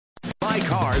Buy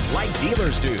cars like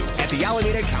dealers do at the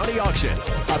Alameda County Auction.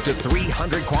 Up to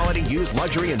 300 quality used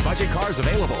luxury and budget cars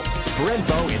available. For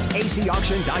info, it's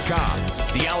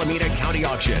acauction.com. The Alameda County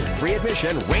Auction. Free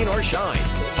admission, rain or shine.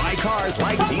 Buy cars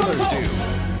like dealers do.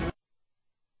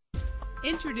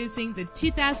 Introducing the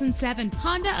 2007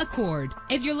 Honda Accord.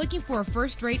 If you're looking for a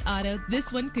first-rate auto,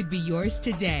 this one could be yours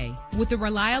today. With a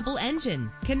reliable engine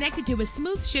connected to a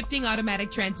smooth shifting automatic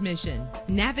transmission.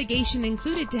 Navigation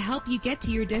included to help you get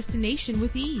to your destination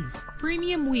with ease.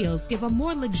 Premium wheels give a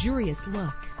more luxurious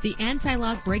look. The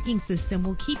anti-lock braking system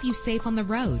will keep you safe on the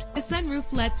road. The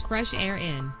sunroof lets fresh air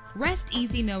in. Rest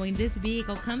easy knowing this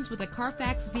vehicle comes with a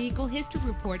Carfax Vehicle History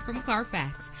Report from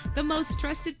Carfax, the most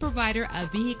trusted provider of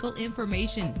vehicle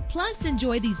information. Plus,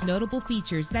 enjoy these notable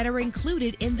features that are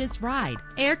included in this ride: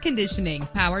 air conditioning,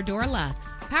 power door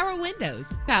locks, power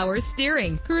windows, power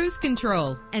steering, cruise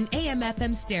control, an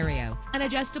AM/FM stereo, an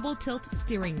adjustable tilt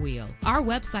steering wheel. Our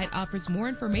website offers more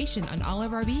information on all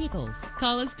of our vehicles.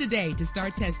 Call us today to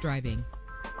start test driving.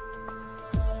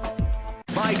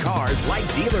 Buy cars like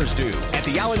dealers do at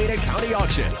the Alameda County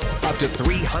Auction. Up to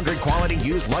 300 quality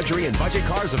used luxury and budget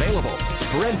cars available.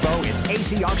 For info, it's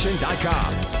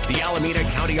acauction.com. The Alameda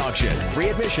County Auction. Free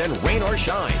admission, rain or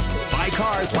shine. Buy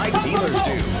cars like dealers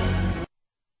do.